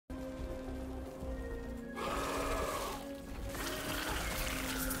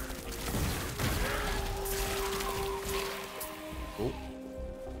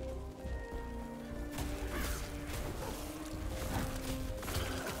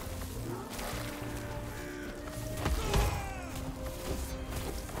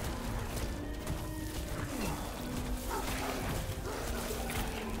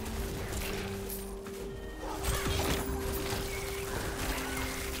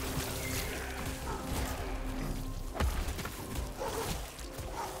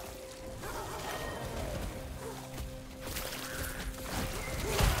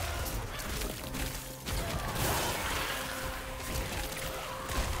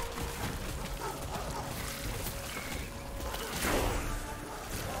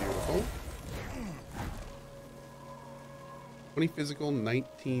20 physical,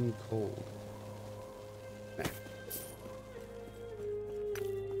 19 cold. Nah.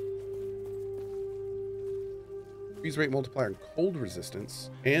 Freeze rate multiplier and cold resistance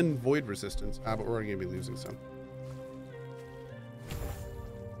and void resistance. Ah, but we're already gonna be losing some.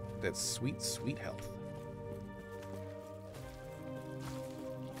 That's sweet, sweet health.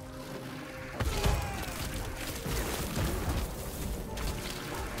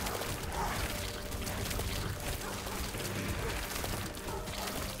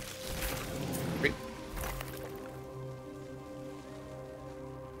 Great.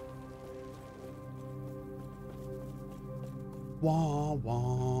 Wah,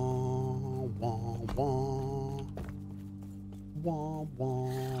 wah, wah, wah. Wah,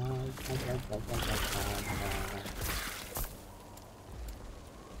 wah.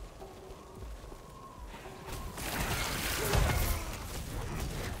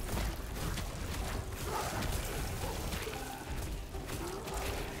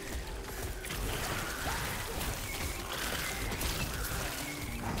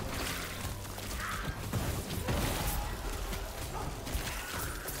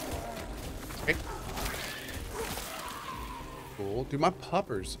 Okay. Cool. Dude, my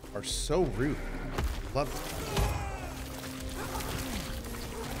puppers are so rude. Love it.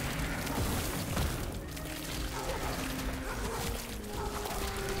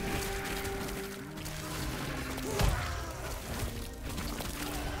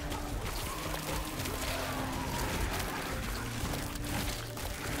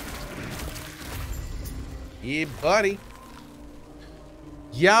 Yeah, buddy.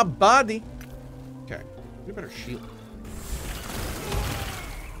 Yeah, buddy. Okay. We better shield.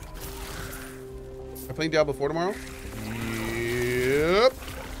 Am I playing Diablo 4 tomorrow? Yep.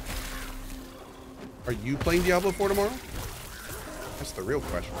 Are you playing Diablo 4 tomorrow? That's the real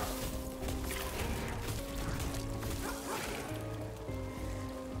question.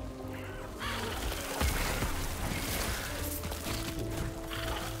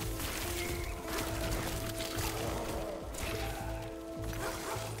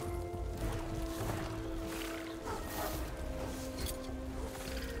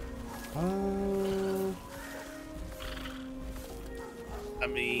 I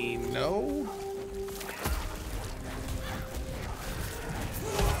mean, no.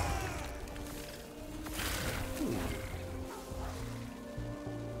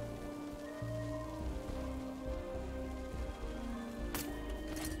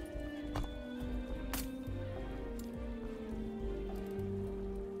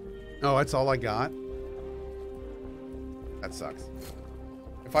 Oh, that's all I got? That sucks.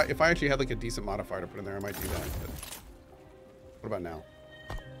 If I actually had like a decent modifier to put in there, I might do that. But what about now?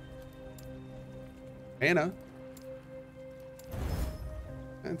 Anna.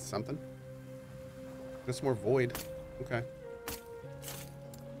 That's something. Just more void. Okay.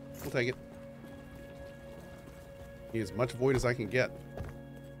 We'll take it. Need as much void as I can get.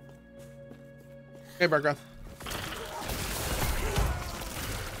 Hey, Bargrath.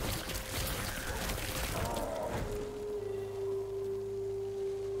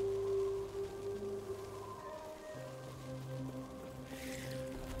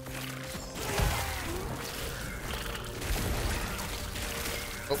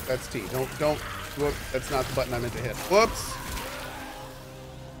 Oh, that's T. Don't. Whoop. That's not the button I meant to hit. Whoops.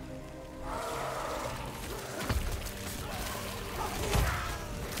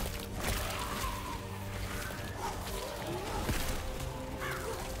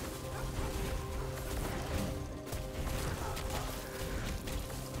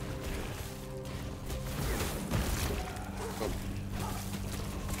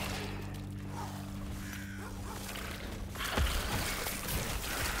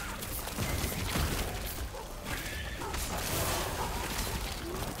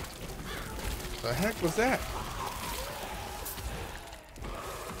 The heck was that?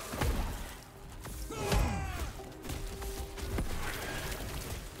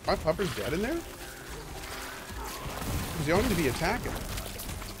 My pupper's dead in there? Because you all need to be attacking.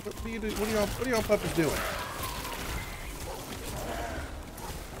 What are y'all puppers doing?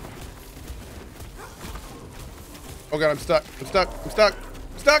 Oh god, I'm stuck. I'm stuck. I'm stuck.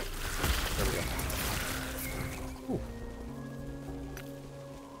 I'm stuck. There we go.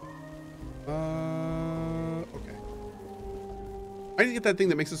 Okay. I need to get that thing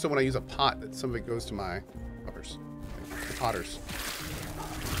that makes it so when I use a pot that some of it goes to my puppers. The potters.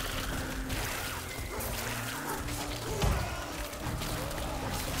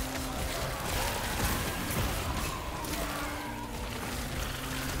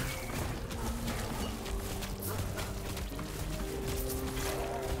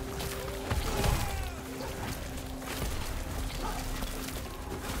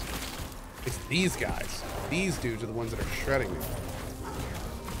 These guys. These dudes are the ones that are shredding me.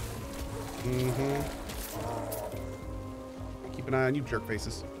 Mm-hmm. Keep an eye on you, jerk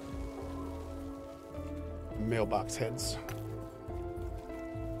faces. Mailbox heads.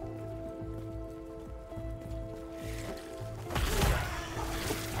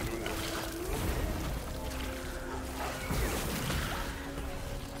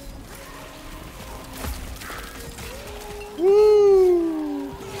 Woo!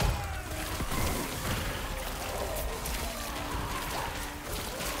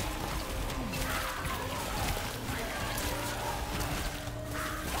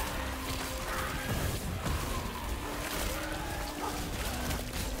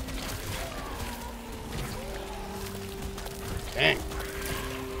 Dang.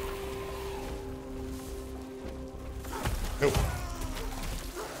 Nope.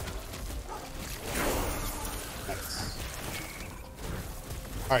 Nice.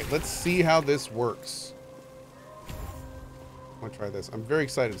 All right, let's see how this works. I want to try this. I'm very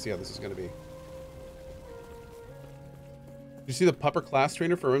excited to see how this is going to be. Did you see the pupper class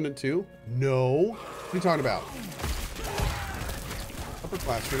trainer for Remnant 2? No. What are you talking about? Pupper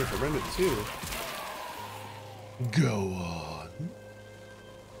class trainer for Remnant 2? Go on.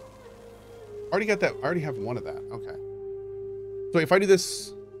 Already got that. I already have one of that. Okay. So if I do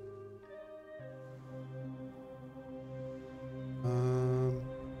this...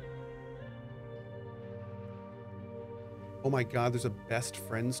 Oh my god, there's a Best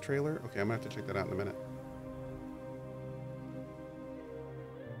Friends trailer? Okay, I'm gonna have to check that out in a minute.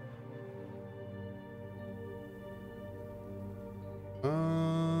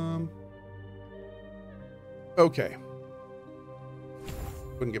 Okay.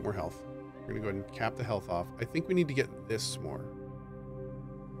 Couldn't get more health. We're gonna go ahead and cap the health off. I think we need to get this more.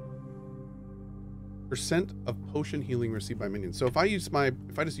 Percent of potion healing received by minions. So if I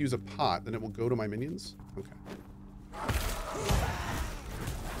just use a pot, then it will go to my minions? Okay.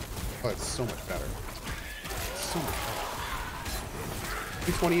 Oh, it's so much better. So much better.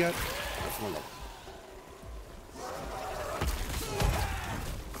 220 yet? That's one level.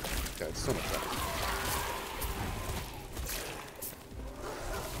 Yeah, it's so much better.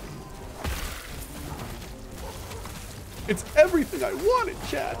 It's everything I wanted,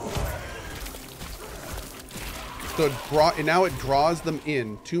 chat. So now it draws them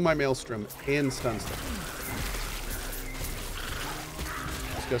in to my maelstrom and stuns them.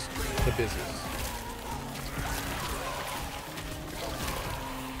 It's just the business.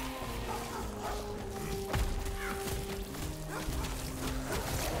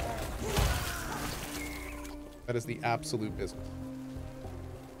 That is the absolute business.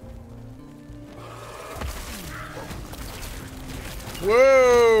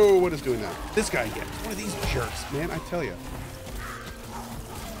 Whoa! What is doing that? This guy again. One of these jerks, man. I tell you.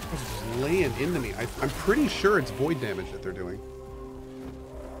 Just laying into me. I'm pretty sure it's void damage that they're doing.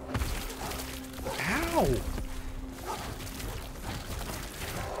 Ow! Okay.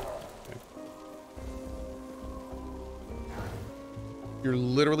 You're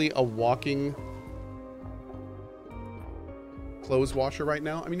literally a walking clothes washer right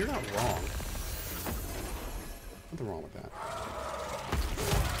now. I mean, you're not wrong. Nothing wrong with that.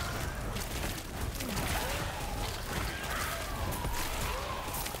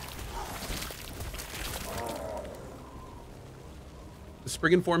 The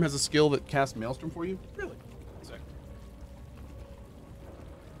Spriggan form has a skill that casts Maelstrom for you? Really? Sick.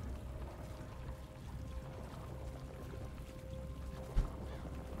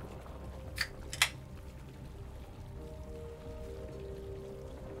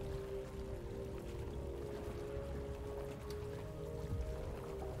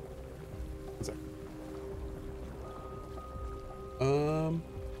 Sick.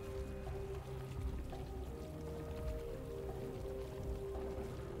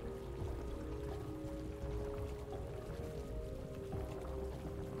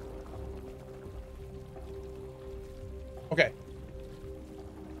 Okay.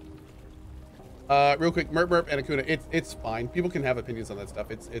 Real quick, Merp and Akuna, it's fine. People can have opinions on that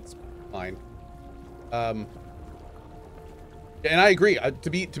stuff. It's fine. And I agree. To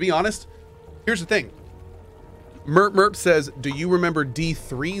be honest, here's the thing. Merp says, "Do you remember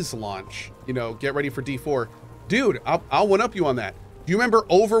D3's launch? You know, get ready for D4." Dude, I'll one up you on that. Do you remember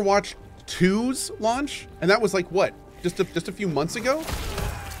Overwatch 2's launch? And that was like what? Just a few months ago?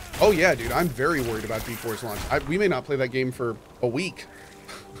 Oh yeah, dude, I'm very worried about D4's launch. We may not play that game for a week.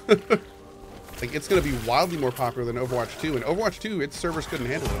 Like, it's going to be wildly more popular than Overwatch 2, and Overwatch 2, its servers couldn't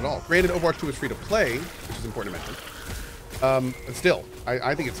handle it at all. Granted, Overwatch 2 is free to play, which is important to mention. But still,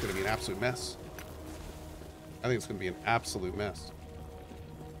 I think it's going to be an absolute mess. I think it's going to be an absolute mess.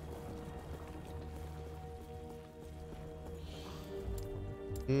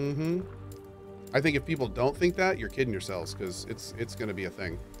 Mm-hmm. I think if people don't think that, you're kidding yourselves, because it's going to be a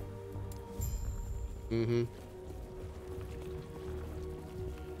thing. Mm-hmm.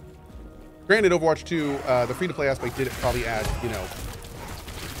 Granted, Overwatch 2, the free-to-play aspect did probably add, you know,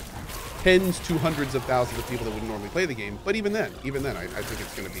 tens to hundreds of thousands of people that wouldn't normally play the game. But even then, I think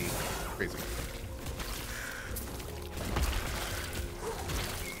it's going to be crazy.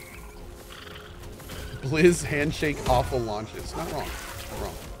 Blizz handshake awful launches. Not wrong. Not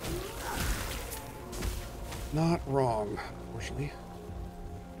wrong. Not wrong, unfortunately.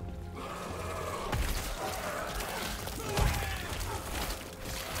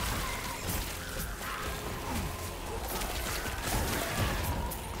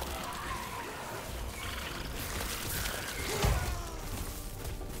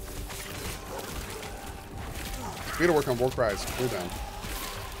 We gotta work on Warcry's cooldown.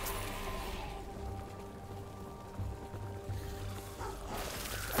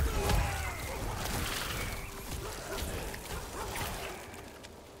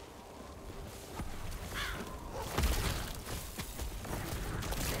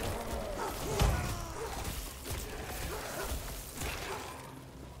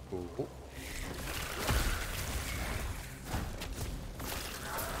 Cool.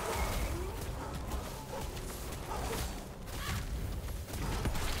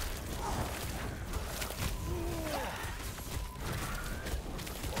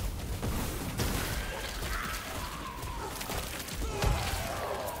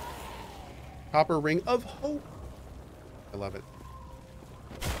 Copper Ring of Hope. I love it.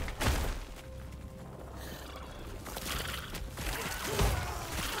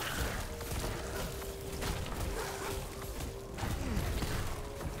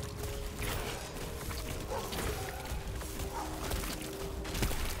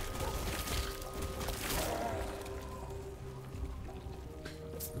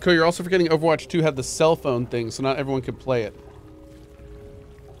 Cohh, you're also forgetting Overwatch 2 had the cell phone thing, so not everyone could play it.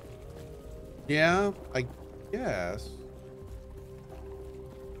 Yeah, I guess.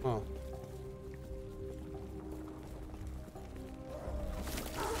 Huh.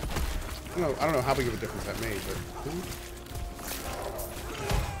 I don't know how big of a difference that made, but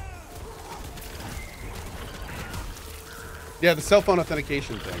yeah, the cell phone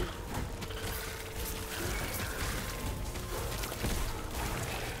authentication thing.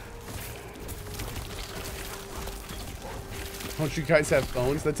 Don't you guys have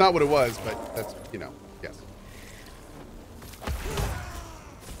phones? That's not what it was, but that's, you know, yes.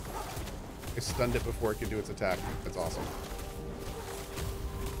 I stunned it before it could do its attack. That's awesome.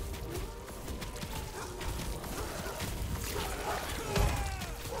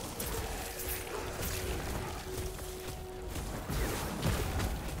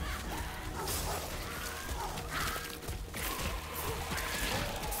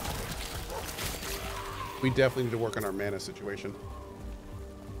 We definitely need to work on our mana situation.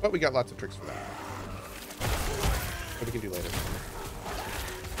 But we got lots of tricks for that. That we can do later.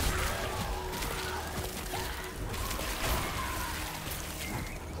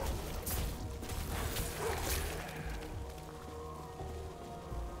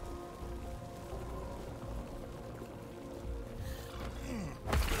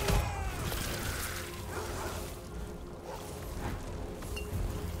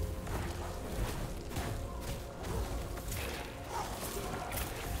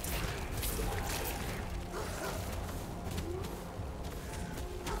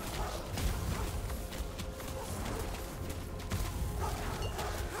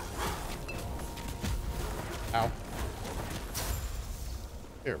 Ow.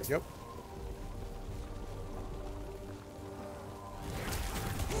 There we go.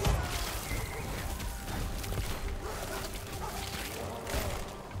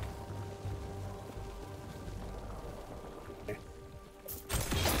 Okay.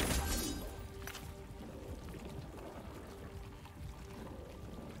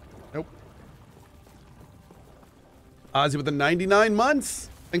 Nope. Ozzy with the 99 months.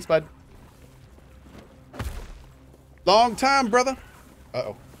 Thanks, bud. Long time, brother.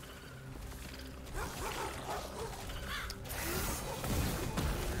 Uh-oh.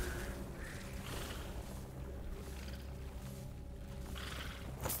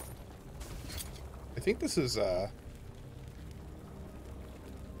 I think this is,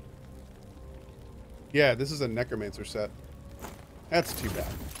 yeah, this is a Necromancer set. That's too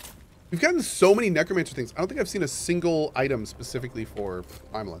bad. We've gotten so many Necromancer things. I don't think I've seen a single item specifically for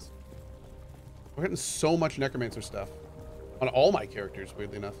Primalist. We're getting so much Necromancer stuff on all my characters,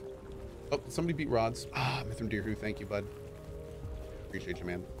 weirdly enough. Oh, somebody beat Rods. Ah, Mithram Deerhoo, thank you, bud. Appreciate you,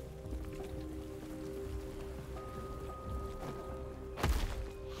 man.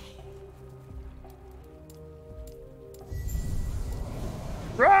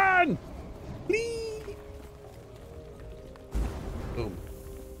 on! Please! Boom.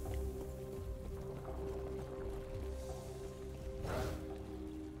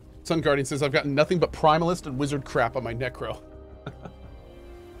 Sun Guardian says, I've gotten nothing but Primalist and Wizard crap on my Necro.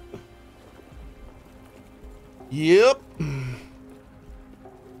 Yep.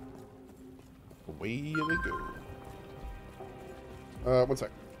 Away they go. One sec.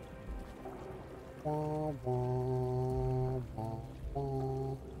 There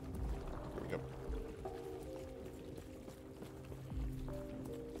we go.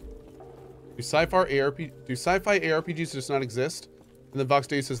 Do sci-fi ARPGs just not exist? And then Vox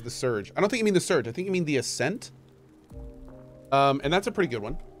Day says the Surge. I don't think you mean the Surge. I think you mean the Ascent. And that's a pretty good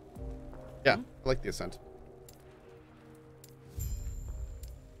one. Yeah, I like the Ascent.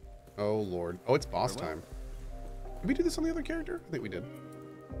 Oh, Lord. Oh, it's boss time. Did we do this on the other character? I think we did.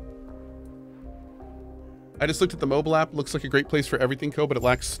 I just looked at the mobile app. Looks like a great place for everything, Cohh, but it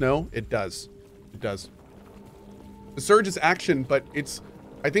lacks snow. It does. It does. The Surge is action, but it's...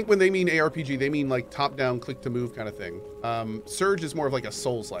 I think when they mean ARPG, they mean like top-down, click-to-move kind of thing. Surge is more of like a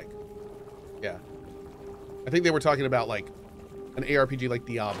Souls-like. Yeah. I think they were talking about like an ARPG like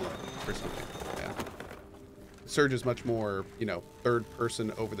Diablo or something. Yeah. Surge is much more, you know,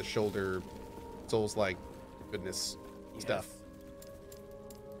 third-person, over-the-shoulder, Souls-like goodness stuff.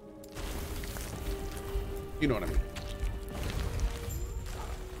 You know what I mean.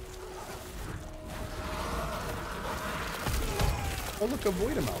 Oh, look,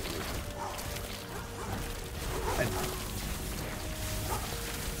 avoid him out.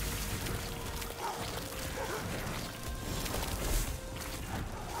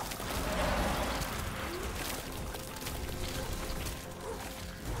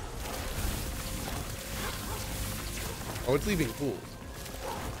 Oh, it's leaving pools.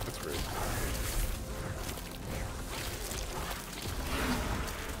 That's rude.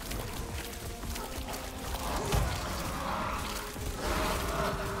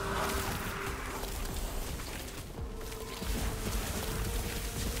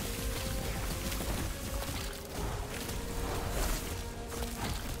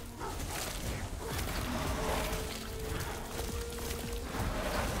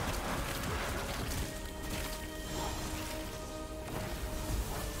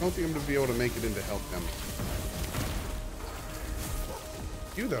 I don't think I'm going to be able to make it in to help them.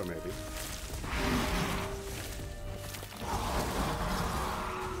 You, though, maybe.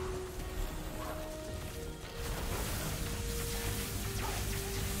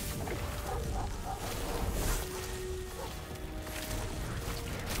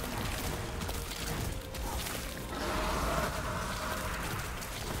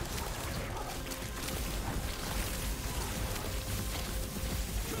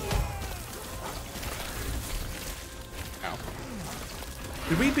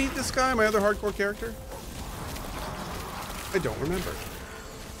 Did we beat this guy, my other hardcore character? I don't remember.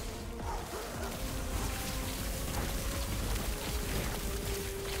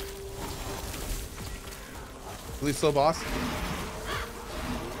 Really slow boss?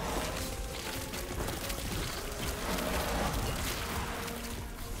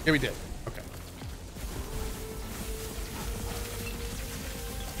 Yeah, we did. Okay.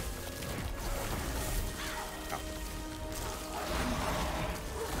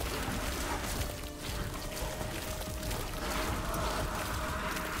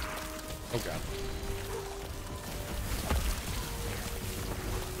 Oh god.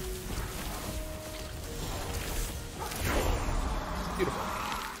 Beautiful.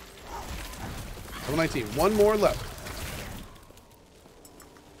 Level 19. One more left.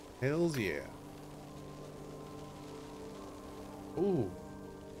 Hells yeah. Ooh.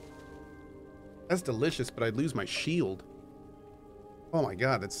 That's delicious, but I'd lose my shield. Oh my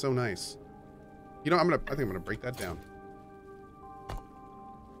god, that's so nice. You know, I think I'm gonna break that down.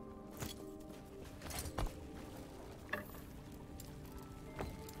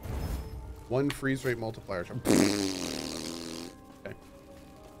 One freeze rate multiplier. Okay.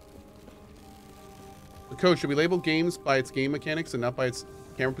 The Cohh, should we label games by its game mechanics and not by its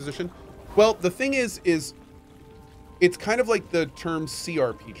camera position? Well, the thing is it's kind of like the term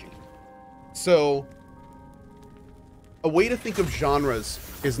CRPG. So a way to think of genres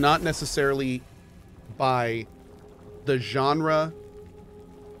is not necessarily by the genre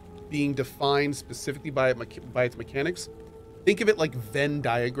being defined specifically by its mechanics. Think of it like Venn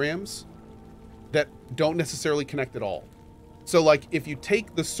diagrams that don't necessarily connect at all. So like if you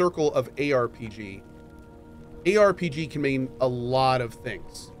take the circle of ARPG can mean a lot of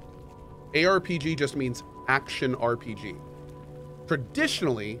things. ARPG just means action RPG.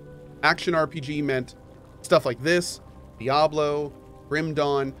 Traditionally, action RPG meant stuff like this, Diablo, Grim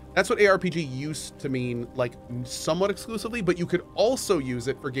Dawn. That's what ARPG used to mean, like somewhat exclusively, but you could also use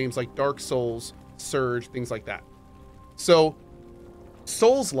it for games like Dark Souls, Surge, things like that. So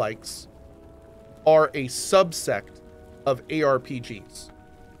Souls-likes are a subsect of ARPGs.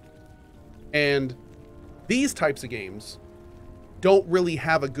 And these types of games don't really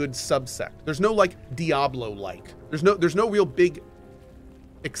have a good subsect. There's no like Diablo-like. There's no real big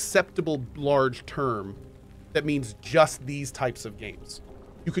acceptable large term that means just these types of games.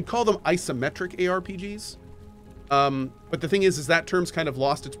 You could call them isometric ARPGs. But the thing is that term's kind of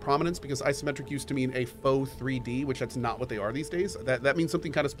lost its prominence because isometric used to mean a faux 3D, which that's not what they are these days. That means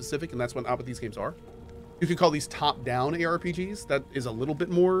something kind of specific, and that's not what these games are. You could call these top-down ARPGs. That is a little bit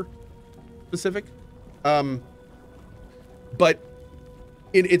more specific. But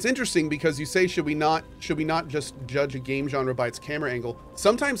it's interesting because you say, should we not just judge a game genre by its camera angle?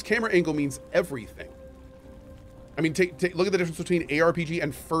 Sometimes camera angle means everything. I mean, look at the difference between ARPG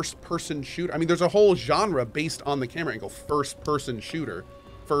and first-person shooter. I mean, there's a whole genre based on the camera angle. First-person shooter,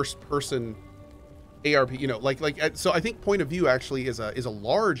 first-person ARP. You know, so I think point of view actually is a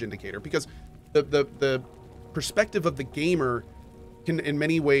large indicator because the perspective of the gamer can, in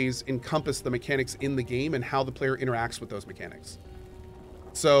many ways, encompass the mechanics in the game and how the player interacts with those mechanics.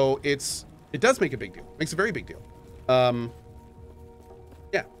 So it does make a big deal. Makes a very big deal.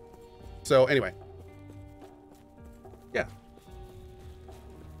 Yeah. So anyway. Yeah.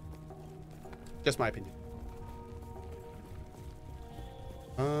 Just my opinion.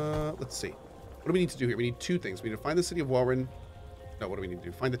 Let's see. What do we need to do here? We need two things. We need to find the city of Walren. No, what do we need to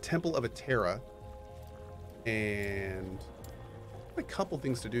do? Find the Temple of Atera. And a couple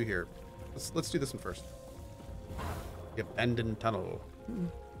things to do here. Let's do this one first. The abandoned tunnel.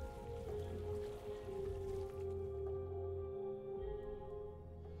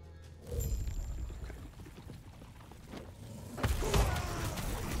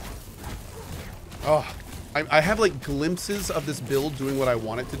 Oh, I have like glimpses of this build doing what I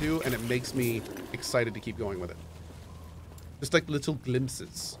want it to do, and it makes me excited to keep going with it. Just like little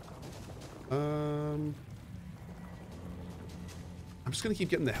glimpses. I'm just gonna keep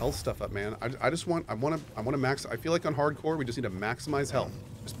getting the health stuff up, man. I want to max. I feel like on hardcore we just need to maximize health.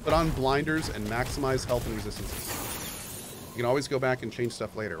 Just put on blinders and maximize health and resistances. You can always go back and change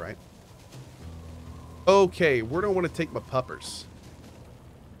stuff later, right? Okay, where do I want to take my puppers?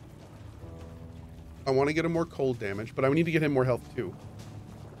 I want to get him more cold damage, but I need to get him more health too.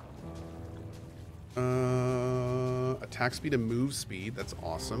 Attack speed and move speed. That's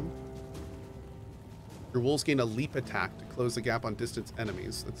awesome. Your wolves gain a leap attack to close the gap on distance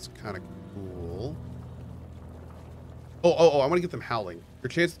enemies. That's kind of cool. Oh, I want to get them howling.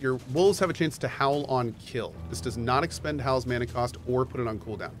 Your wolves have a chance to howl on kill. This does not expend Howl's mana cost or put it on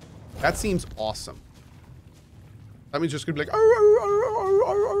cooldown. That seems awesome. That means just gonna be like, arr, arr, arr,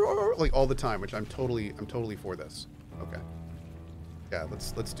 arr, arr, arr, like all the time, which I'm totally for this. Okay. Yeah,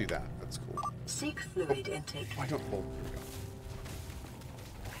 let's do that. That's cool. Seek fluid intake. I don't. Oh, here we go.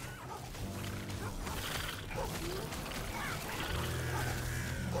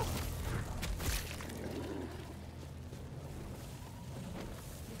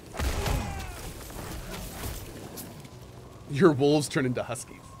 Your wolves turn into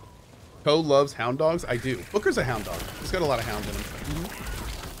huskies. Cohh loves hound dogs. I do. Booker's a hound dog. He's got a lot of hound in him.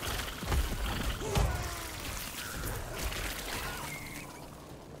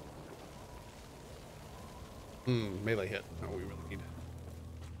 Melee hit. No, we really need.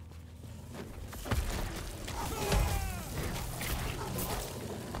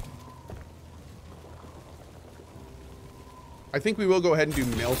 I think we will go ahead and do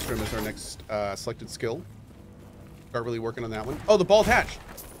Maelstrom as our next selected skill. Start really working on that one. Oh, the Bald Hatch.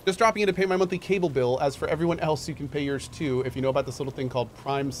 Just dropping in to pay my monthly cable bill. As for everyone else, you can pay yours too. If you know about this little thing called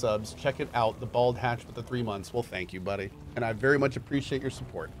Prime subs, check it out. The Bald Hatch with the 3 months. Well, thank you, buddy. And I very much appreciate your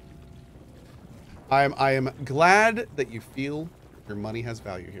support. I am glad that you feel your money has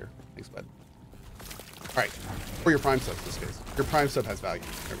value here. Thanks, bud. All right. For your Prime sub in this case. Your Prime sub has value.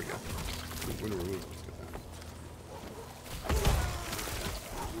 There we go. We're going to remove this.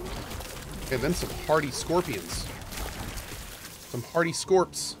 Okay, then some hardy scorpions. Some hardy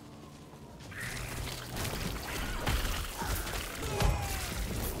scorps.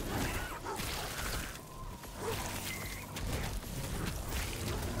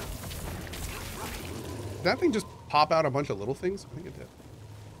 Did that thing just pop out a bunch of little things? I think it did.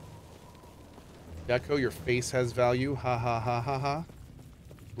 Gecko, your face has value. Ha ha ha ha ha.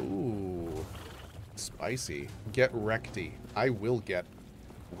 Ooh. Spicy. Get recty. I will get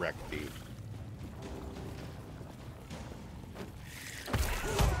recty.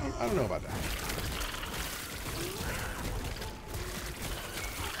 I don't know about that.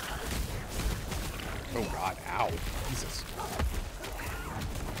 Oh god, ow. Jesus.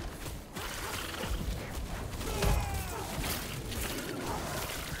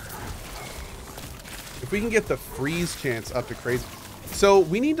 If we can get the freeze chance up to crazy. So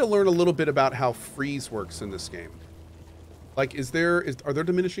we need to learn a little bit about how freeze works in this game. Like, are there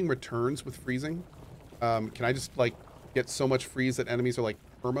diminishing returns with freezing? Can I just like get so much freeze that enemies are like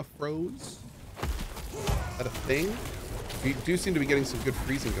perma-froze? Is that a thing? We do seem to be getting some good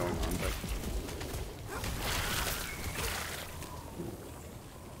freezing going on, but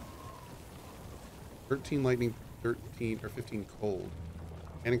 13 lightning, 13 or 15 cold,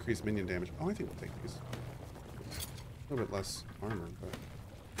 and increased minion damage. Oh, I think we'll take these. A little bit less armor,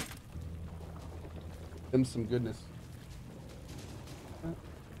 but them some goodness.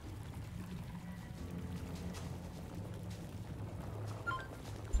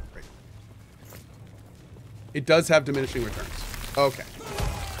 Great. It does have diminishing returns. Okay.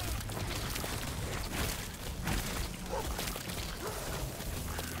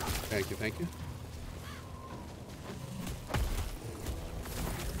 Thank you, thank you.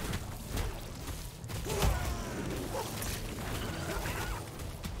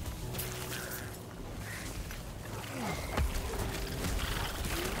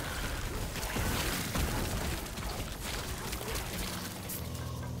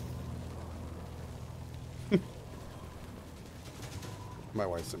 My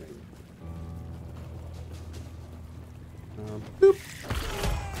wife's amazing. Boop.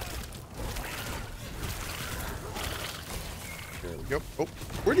 There we go. Oh,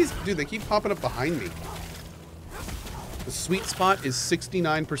 where are these? Dude, they keep popping up behind me. The sweet spot is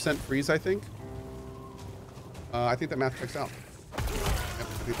 69% freeze, I think. I think that math checks out. Yep, I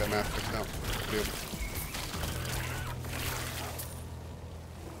think that math checks out. Yep.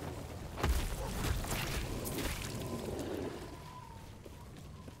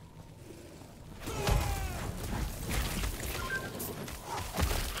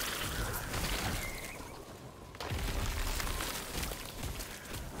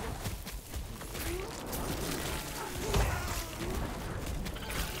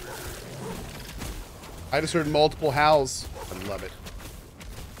 I just heard multiple howls. I love it.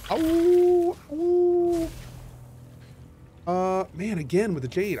 Oh, oh. Man, again with the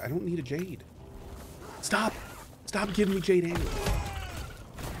jade. I don't need a jade. Stop. Stop giving me jade ammo.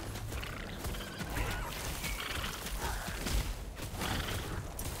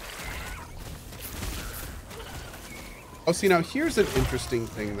 Oh, see, now here's an interesting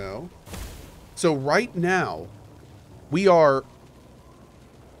thing, though. So right now, we are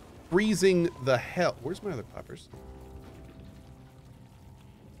freezing the hell. Where's my other puppers?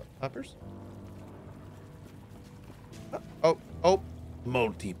 Puppers? Oh.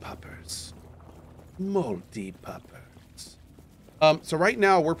 Multi-puppers. Multi-puppers. So right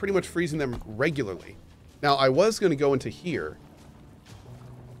now, we're pretty much freezing them regularly. Now, I was going to go into here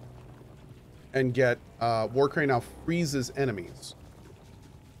and get Warcry now freezes enemies.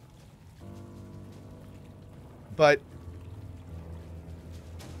 But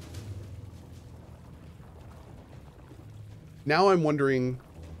now I'm wondering,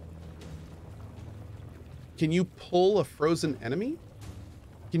 can you pull a frozen enemy?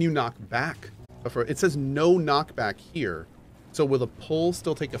 Can you knock back? It says no knockback here. So will the pull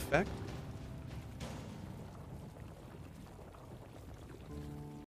still take effect?